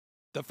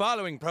The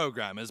following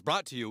program is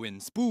brought to you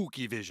in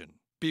spooky vision.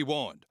 Be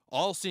warned,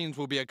 all scenes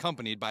will be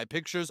accompanied by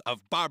pictures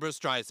of Barbra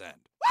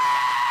Streisand.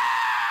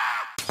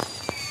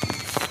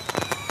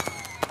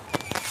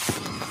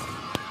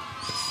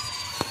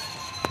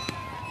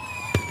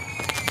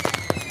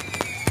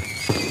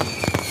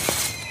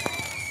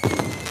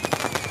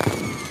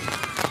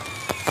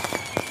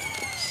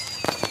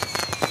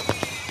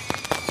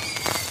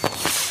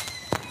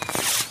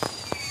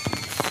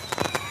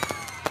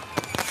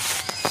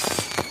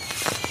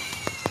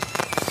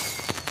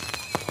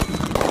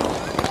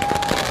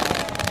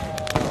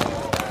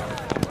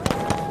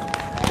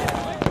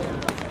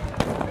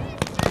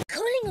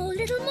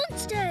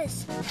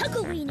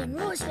 Halloween in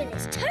Roseville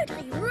is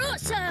totally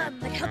rawsome!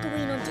 But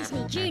Halloween on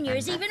Disney Junior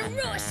is even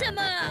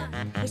rawasomer!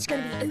 It's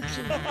gonna be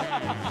ooky,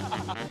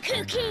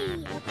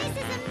 kooky, this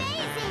is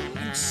amazing!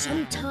 And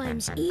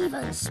sometimes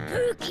even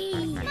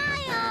spooky!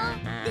 Smile!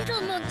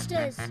 Little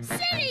monsters!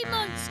 Silly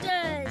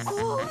monsters!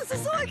 Oh, this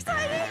is so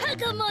exciting!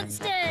 Huggle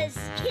monsters!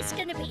 It's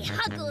gonna be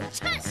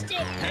Huggle-tastic!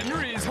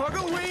 Henry's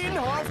Halloween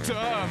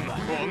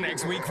half-term! All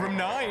next week from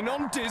 9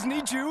 on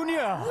Disney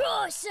Junior!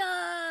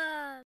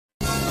 Rawsome!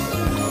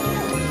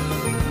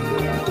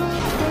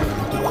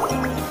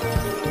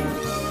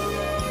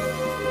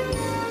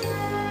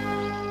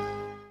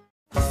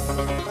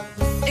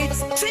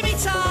 It's Timmy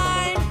Time!